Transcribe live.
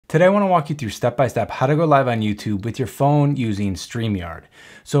Today I want to walk you through step-by-step how to go live on YouTube with your phone using StreamYard.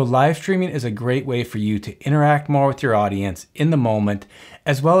 So live streaming is a great way for you to interact more with your audience in the moment,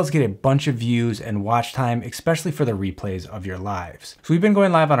 as well as get a bunch of views and watch time, especially for the replays of your lives. So we've been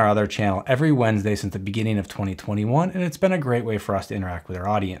going live on our other channel every Wednesday since the beginning of 2021, and it's been a great way for us to interact with our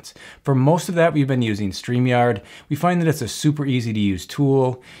audience. For most of that, we've been using StreamYard. We find that it's a super easy to use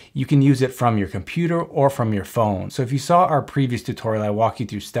tool. You can use it from your computer or from your phone. So if you saw our previous tutorial, I walk you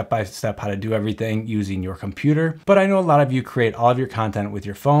through step-by-step how to do everything using your computer. But I know a lot of you create all of your content with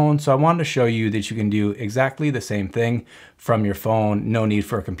your phone, so I wanted to show you that you can do exactly the same thing from your phone. No need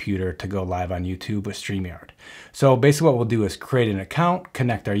for a computer to go live on YouTube with StreamYard. So basically what we'll do is create an account,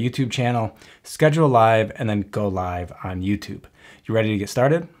 connect our YouTube channel, schedule live, and then go live on YouTube. You ready to get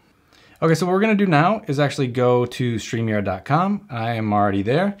started? Okay, so what we're gonna do now is actually go to StreamYard.com. I am already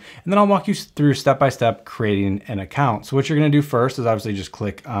there. And then I'll walk you through step-by-step creating an account. So what you're gonna do first is obviously just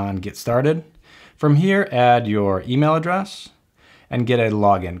click on Get Started. From here, add your email address and get a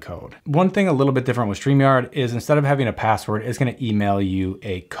login code. One thing a little bit different with StreamYard is instead of having a password, it's gonna email you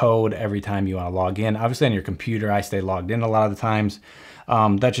a code every time you wanna log in. Obviously on your computer, I stay logged in a lot of the times.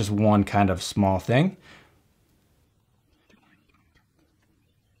 That's just one kind of small thing.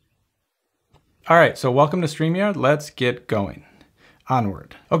 All right, so welcome to StreamYard. Let's get going.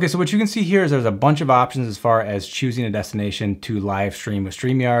 Onward. Okay, so what you can see here is there's a bunch of options as far as choosing a destination to live stream with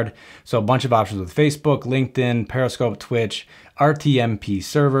StreamYard. So a bunch of options with Facebook, LinkedIn, Periscope, Twitch, RTMP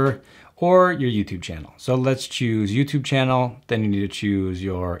server, or your YouTube channel. So let's choose YouTube channel. Then you need to choose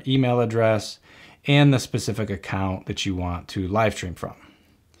your email address and the specific account that you want to live stream from.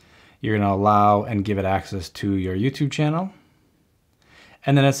 You're gonna allow and give it access to your YouTube channel.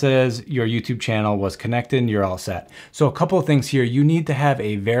 And then it says your YouTube channel was connected and you're all set. So a couple of things here, you need to have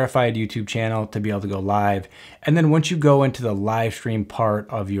a verified YouTube channel to be able to go live. And then once you go into the live stream part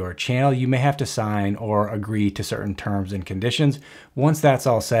of your channel, you may have to sign or agree to certain terms and conditions. Once that's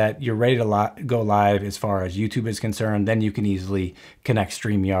all set, you're ready to go live as far as YouTube is concerned, then you can easily connect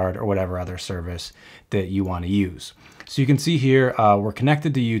StreamYard or whatever other service that you want to use. So you can see here, we're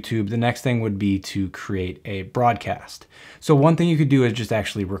connected to YouTube. The next thing would be to create a broadcast. So one thing you could do is just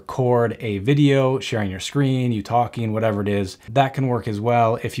actually record a video, sharing your screen, you talking, whatever it is. That can work as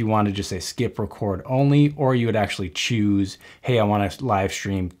well if you want to just say skip record only, or you would actually choose, hey, I want to live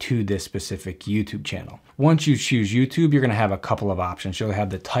stream to this specific YouTube channel. Once you choose YouTube, you're going to have a couple of options. You'll have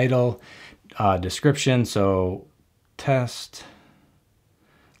the title, description, so test,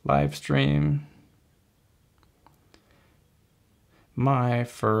 live stream, my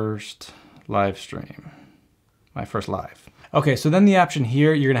first live stream, my first live. Okay, so then the option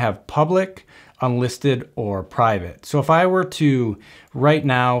here, you're gonna have public, unlisted, or private. So if I were to right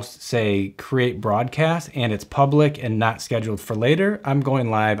now say create broadcast and it's public and not scheduled for later, I'm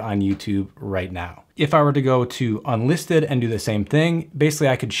going live on YouTube right now. If I were to go to unlisted and do the same thing, basically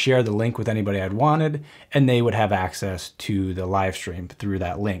I could share the link with anybody I'd wanted and they would have access to the live stream through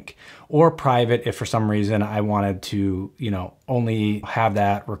that link. Or private if for some reason I wanted to, only have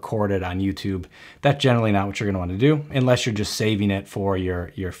that recorded on YouTube. That's generally not what you're gonna want to do unless you're just saving it for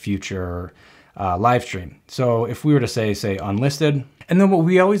your future live stream. So if we were to say unlisted, and then what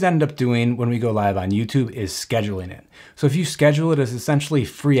we always end up doing when we go live on YouTube is scheduling it. So if you schedule it as essentially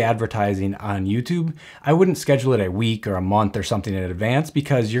free advertising on YouTube, I wouldn't schedule it a week or a month or something in advance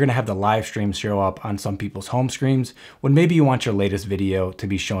because you're gonna have the live stream show up on some people's home screens when maybe you want your latest video to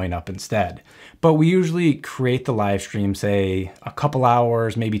be showing up instead. But we usually create the live stream, say a couple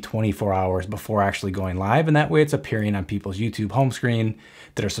hours, maybe 24 hours before actually going live. And that way it's appearing on people's YouTube home screen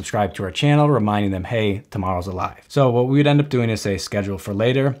that are subscribed to our channel, reminding them, hey, tomorrow's a live. So what we would end up doing is say schedule for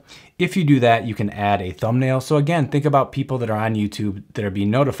later. If you do that, you can add a thumbnail. So again, think about people that are on YouTube that are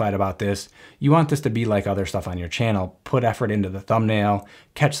being notified about this. You want this to be like other stuff on your channel. Put effort into the thumbnail,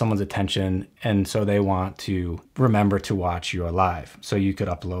 catch someone's attention, and so they want to remember to watch your live. So you could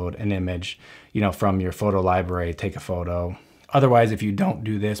upload an image, from your photo library, take a photo. Otherwise, if you don't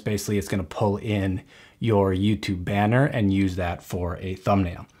do this, basically it's gonna pull in your YouTube banner and use that for a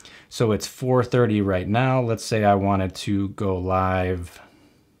thumbnail. So it's 4:30 right now. Let's say I wanted to go live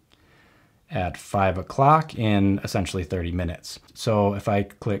at 5 o'clock in essentially 30 minutes. So if I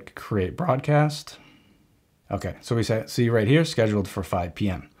click create broadcast, okay, so we see right here, scheduled for 5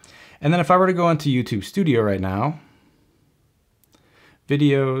 p.m. And then if I were to go into YouTube Studio right now,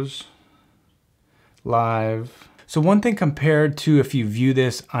 videos, live. So one thing compared to if you view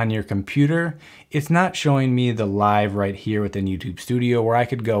this on your computer, it's not showing me the live right here within YouTube Studio where I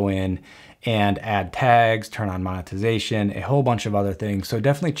could go in and add tags, turn on monetization, a whole bunch of other things. So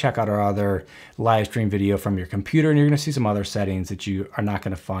definitely check out our other live stream video from your computer, and you're gonna see some other settings that you are not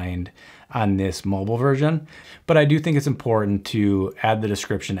gonna find on this mobile version. But I do think it's important to add the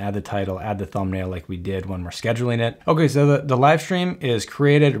description, add the title, add the thumbnail like we did when we're scheduling it. Okay, so the live stream is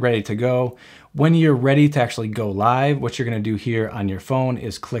created, ready to go. When you're ready to actually go live, what you're gonna do here on your phone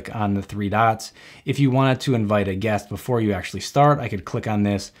is click on the 3 dots. If you wanted to invite a guest before you actually start, I could click on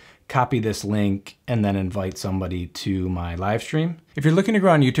this, copy this link, and then invite somebody to my live stream. If you're looking to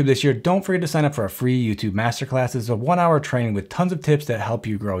grow on YouTube this year, don't forget to sign up for a free YouTube masterclass. It's a 1-hour training with tons of tips that help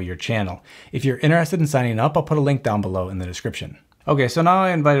you grow your channel. If you're interested in signing up, I'll put a link down below in the description. Okay, so now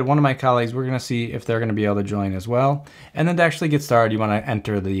I invited one of my colleagues. We're gonna see if they're gonna be able to join as well. And then to actually get started, you wanna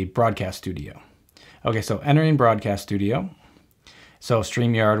enter the broadcast studio. Okay, so entering broadcast studio. So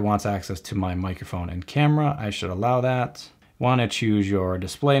StreamYard wants access to my microphone and camera. I should allow that. Want to choose your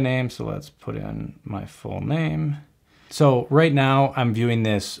display name, so let's put in my full name. So right now I'm viewing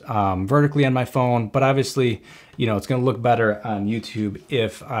this vertically on my phone, but obviously, you know, it's going to look better on YouTube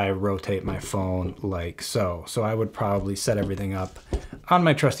if I rotate my phone like so. So I would probably set everything up on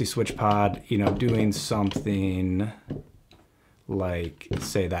my trusty switch pod, you know, doing something like,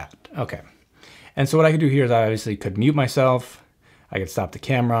 say that. Okay. And so what I could do here is I obviously could mute myself. I could stop the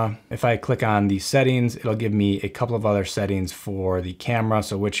camera. If I click on the settings, it'll give me a couple of other settings for the camera.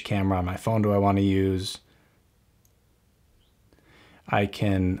 So which camera on my phone do I want to use? I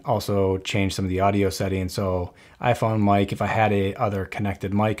can also change some of the audio settings. So iPhone mic, if I had a other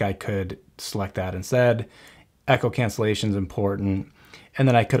connected mic, I could select that instead. Echo cancellation is important. And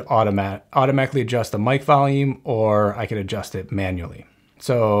then I could automatically adjust the mic volume, or I could adjust it manually.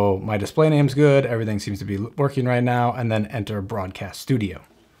 So my display name's good, everything seems to be working right now, and then enter broadcast studio.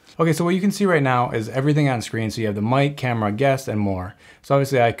 Okay, so what you can see right now is everything on screen. So you have the mic, camera, guest, and more. So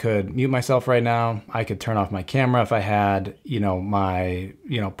obviously I could mute myself right now. I could turn off my camera if I had, you know, my,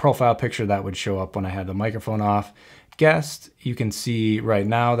 profile picture that would show up when I had the microphone off. Guest, you can see right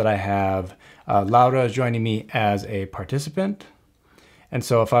now that I have Laura is joining me as a participant. And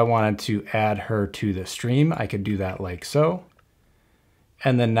so if I wanted to add her to the stream, I could do that like so.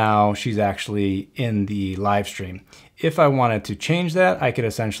 And then now she's actually in the live stream. If I wanted to change that, I could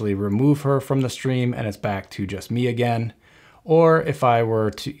essentially remove her from the stream and it's back to just me again. Or if I were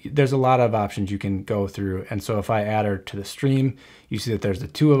to, there's a lot of options you can go through. And so if I add her to the stream, you see that there's the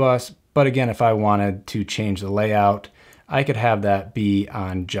 2 of us. But again, if I wanted to change the layout, I could have that be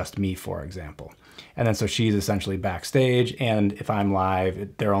on just me, for example. And then so she's essentially backstage. And if I'm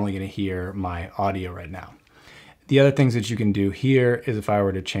live, they're only gonna hear my audio right now. The other things that you can do here is if I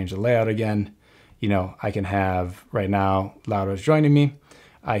were to change the layout again, you know, I can have right now Laura's joining me.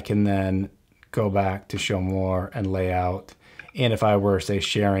 I can then go back to show more and layout. And if I were, say,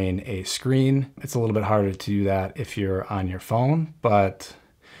 sharing a screen, it's a little bit harder to do that if you're on your phone, but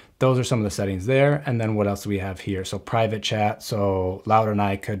those are some of the settings there. And then what else do we have here? So private chat. So Laura and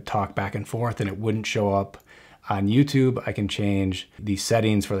I could talk back and forth and it wouldn't show up on YouTube. I can change the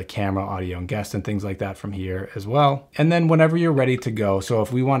settings for the camera, audio, and guest and things like that from here as well. And then whenever you're ready to go, so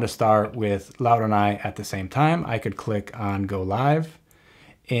if we want to start with Laura and I at the same time, I could click on go live.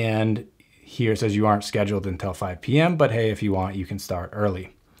 And here it says you aren't scheduled until 5 p.m., but hey, if you want, you can start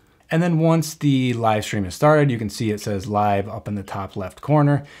early. And then once the live stream is started, you can see it says live up in the top left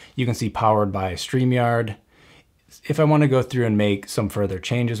corner. You can see powered by StreamYard. If I want to go through and make some further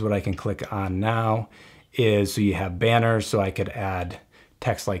changes, what I can click on now is, so you have banners, so I could add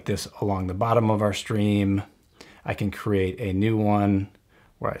text like this along the bottom of our stream. I can create a new one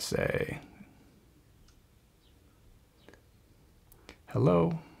where I say,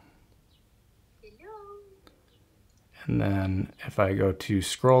 hello. Hello. And then if I go to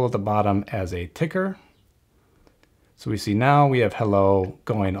scroll at the bottom as a ticker, so we see now we have hello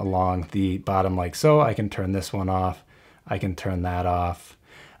going along the bottom like so. I can turn this one off. I can turn that off.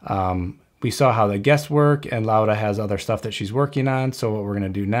 We saw how the guests work, and Laura has other stuff that she's working on. So what we're gonna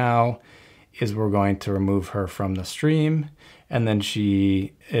do now is we're going to remove her from the stream, and then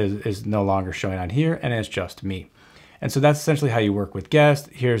she is no longer showing on here, and it's just me. And so that's essentially how you work with guests.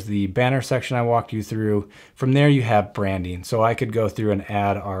 Here's the banner section I walked you through. From there you have branding. So I could go through and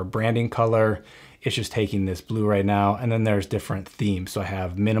add our branding color. It's just taking this blue right now, and then there's different themes. So I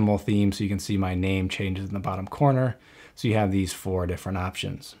have minimal theme, so you can see my name changes in the bottom corner. So you have these 4 different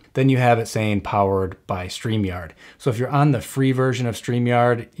options. Then you have it saying powered by StreamYard. So if you're on the free version of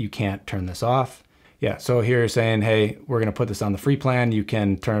StreamYard, you can't turn this off. Yeah, so here you're saying, hey, we're gonna put this on the free plan. You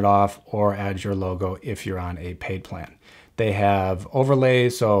can turn it off or add your logo if you're on a paid plan. They have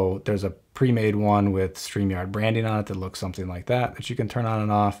overlays, so there's a pre-made one with StreamYard branding on it that looks something like that you can turn on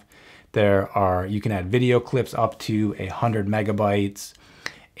and off. You can add video clips up to 100 megabytes.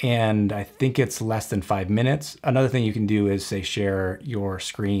 And I think it's less than 5 minutes. Another thing you can do is say share your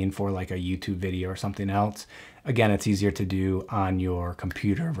screen for like a YouTube video or something else. Again, it's easier to do on your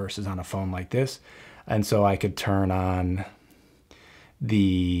computer versus on a phone like this. And so I could turn on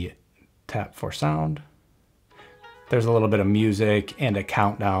the tap for sound. There's a little bit of music and a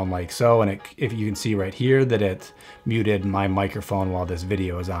countdown like so. And if you can see right here that it muted my microphone while this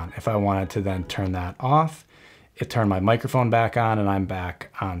video is on. If I wanted to then turn that off, it turned my microphone back on and I'm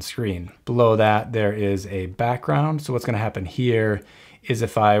back on screen. Below that, there is a background. So what's gonna happen here is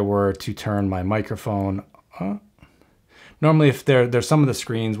if I were to turn my microphone on, normally if there's some of the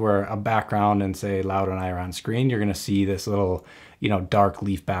screens where a background and say Loud and I are on screen, you're gonna see this little, dark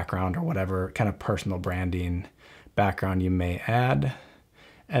leaf background or whatever kind of personal branding background you may add.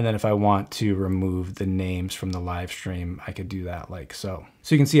 And then if I want to remove the names from the live stream, I could do that like so.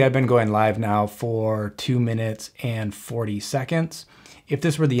 So you can see I've been going live now for 2 minutes and 40 seconds. If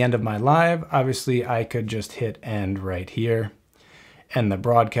this were the end of my live, obviously I could just hit end right here. End the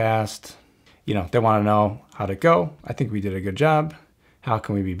broadcast. They want to know how'd it go. I think we did a good job. How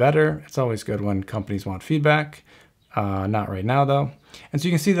can we be better? It's always good when companies want feedback. Not right now though. And so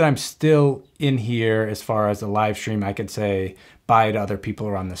you can see that I'm still in here as far as the live stream. I could say bye to other people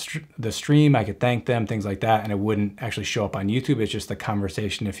around the stream. I could thank them, things like that. And it wouldn't actually show up on YouTube. It's just a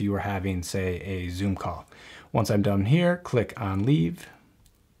conversation if you were having, say, a Zoom call. Once I'm done here, click on leave.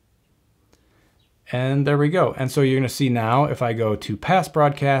 And there we go. And so you're going to see now, if I go to past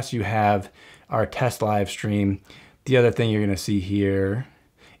broadcasts, you have our test live stream. The other thing you're going to see here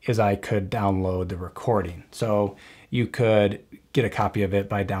is I could download the recording. So you could get a copy of it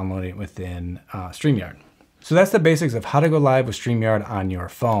by downloading it within StreamYard. So that's the basics of how to go live with StreamYard on your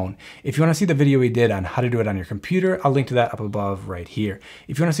phone. If you want to see the video we did on how to do it on your computer, I'll link to that up above right here.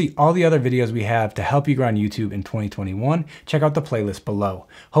 If you want to see all the other videos we have to help you grow on YouTube in 2021, check out the playlist below.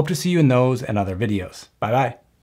 Hope to see you in those and other videos. Bye-bye.